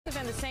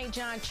And the St.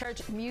 John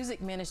Church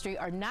Music Ministry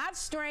are not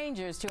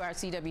strangers to our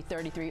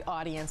CW33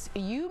 audience.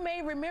 You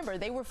may remember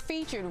they were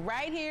featured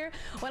right here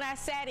when I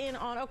sat in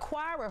on a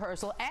choir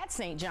rehearsal at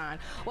St. John.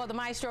 Well, the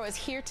maestro is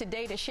here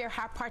today to share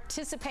how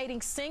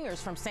participating singers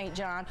from St.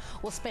 John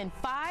will spend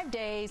 5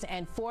 days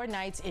and 4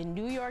 nights in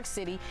New York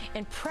City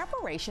in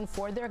preparation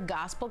for their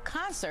gospel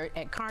concert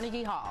at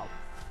Carnegie Hall.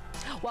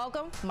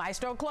 Welcome,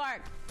 Maestro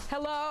Clark.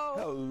 Hello.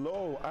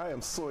 Hello. I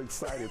am so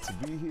excited to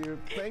be here.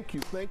 Thank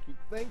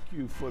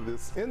you for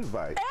this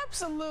invite.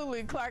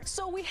 Absolutely, Clark.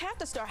 So we have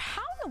to start.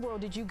 How in the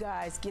world did you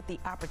guys get the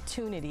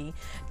opportunity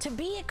to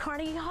be at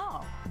Carnegie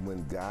Hall?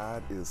 When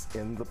God is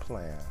in the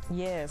plan,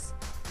 yes,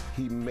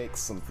 He makes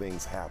some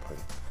things happen.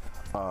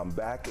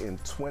 Back in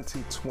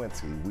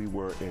 2020, we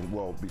were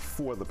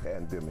before the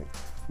pandemic,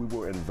 we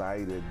were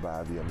invited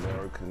by the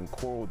American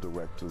Choral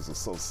Directors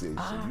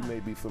Association. You may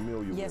be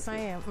familiar with it. Yes, I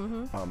am.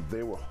 Mm-hmm.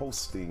 They were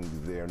hosting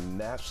their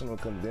national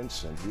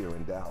convention here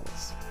in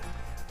Dallas.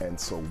 And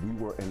so we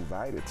were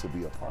invited to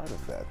be a part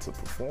of that, to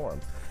perform.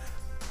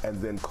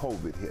 And then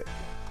COVID hit.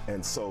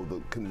 And so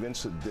the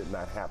convention did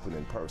not happen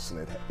in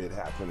person. It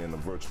happened in a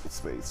virtual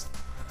space.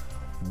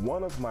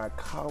 One of my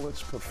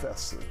college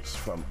professors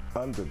from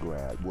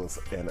undergrad was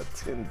an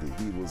attendee.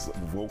 He was a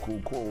vocal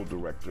choral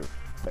director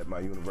at my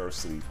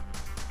university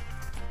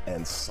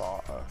and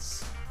saw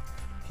us.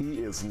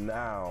 He is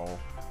now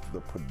the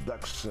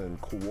production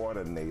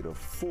coordinator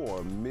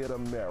for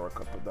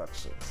Mid-America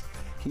Productions.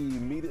 He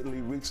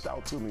immediately reached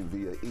out to me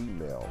via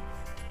email,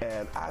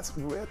 and I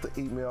read the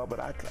email, but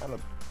I kind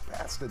of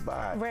passed it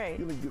by. Right.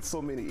 You get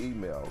so many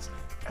emails,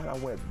 and I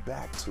went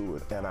back to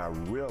it, and I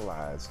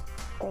realized,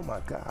 oh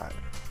my God,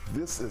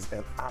 this is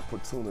an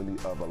opportunity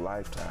of a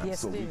lifetime. Yes,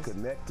 so we is.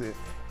 connected,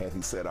 and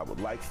he said, I would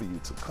like for you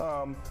to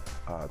come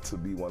to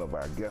be one of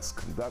our guest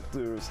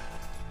conductors.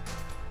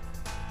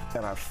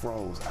 And I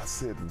froze. I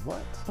said,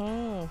 what?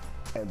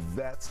 And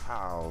that's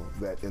how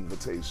that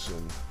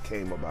invitation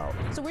came about.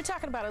 So we're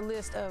talking about a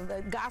list of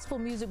the Gospel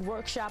Music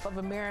Workshop of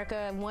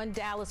America, One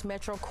Dallas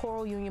Metro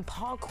Choral Union,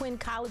 Paul Quinn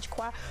College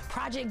Choir,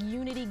 Project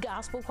Unity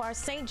Gospel Choir,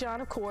 St.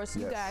 John, of course,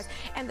 you guys,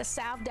 and the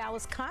South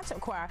Dallas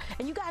Concert Choir.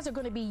 And you guys are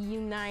going to be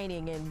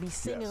uniting and be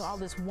singing all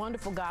this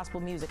wonderful gospel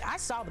music. I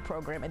saw the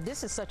program, and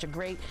this is such a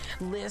great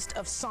list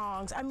of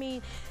songs. I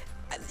mean,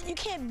 you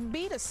can't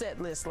beat a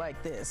set list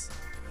like this.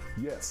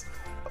 Yes.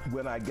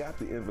 When I got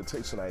the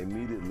invitation, I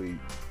immediately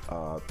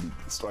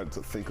started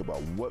to think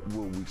about what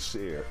will we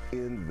share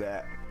in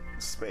that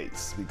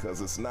space,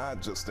 because it's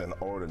not just an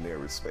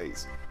ordinary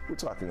space. We're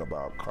talking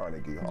about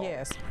Carnegie Hall.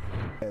 Yes.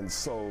 And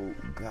so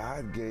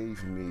God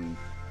gave me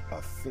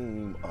a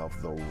theme of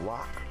the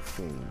rock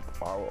theme,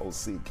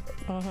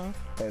 R-O-C-K.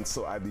 And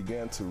so I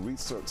began to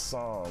research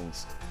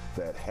songs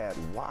that had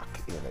rock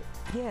in it.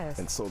 Yes.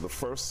 And so the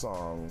first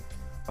song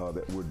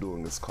that we're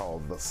doing is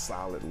called The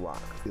Solid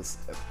Rock. It's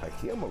a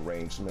hymn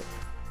arrangement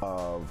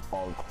of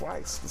On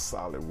Christ, the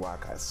Solid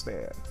Rock I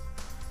Stand.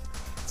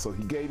 So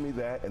he gave me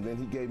that, and then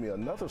he gave me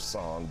another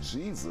song,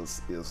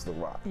 Jesus is the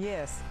Rock.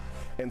 Yes.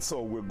 And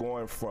so we're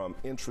going from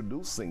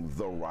introducing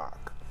the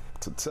rock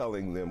to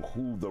telling them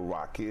who the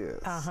rock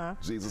is.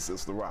 Jesus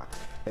is the rock.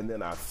 And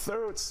then our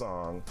third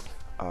song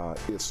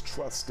is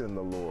Trust in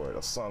the Lord,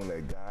 a song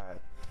that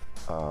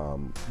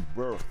God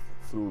birthed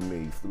through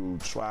me, through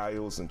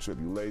trials and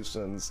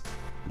tribulations,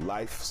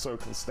 life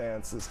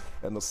circumstances.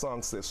 And the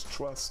song says,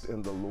 trust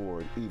in the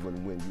Lord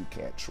even when you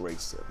can't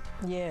trace him.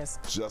 Yes.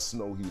 Just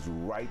know he's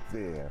right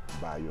there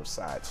by your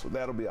side. So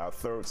that'll be our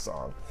third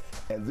song.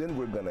 And then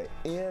we're gonna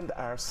end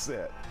our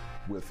set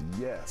with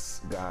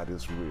Yes, God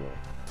is Real.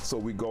 So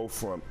we go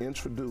from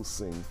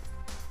introducing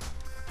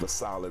the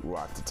solid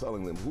rock to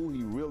telling them who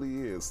he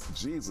really is.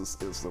 Jesus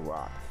is the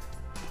rock,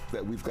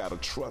 that we've got to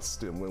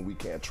trust him when we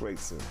can't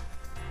trace him,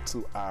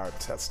 to our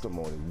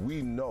testimony.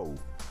 We know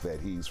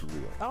that he's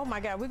real. Oh my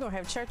God, we're gonna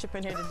have church up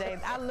in here today.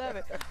 I love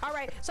it. All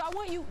right, so I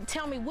want you to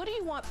tell me, what do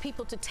you want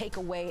people to take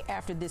away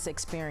after this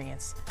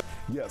experience?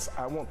 Yes,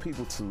 I want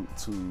people to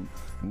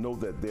know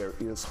that there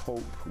is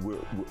hope.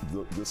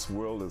 This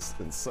world is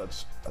in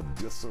such a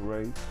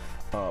disarray,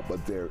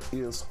 but there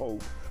is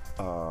hope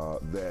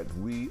that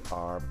we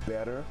are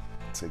better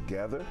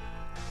together.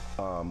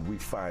 We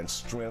find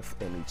strength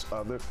in each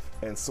other.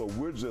 And so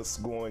we're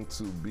just going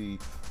to be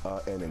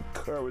an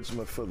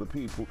encouragement for the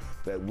people,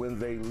 that when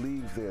they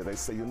leave there, they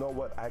say, you know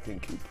what, I can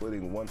keep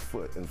putting one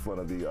foot in front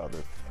of the other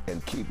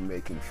and keep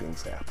making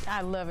things happen.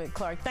 I love it,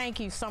 Clark. Thank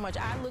you so much.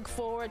 I look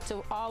forward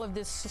to all of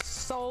this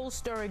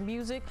soul-stirring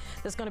music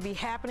that's going to be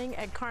happening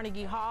at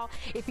Carnegie Hall.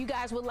 If you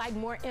guys would like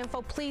more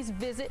info, please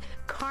visit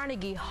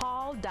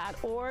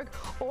carnegiehall.org,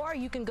 or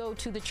you can go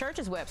to the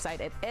church's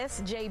website at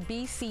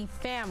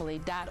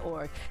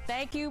sjbcfamily.org.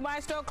 Thank you,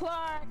 Maestro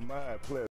Clark. My pleasure.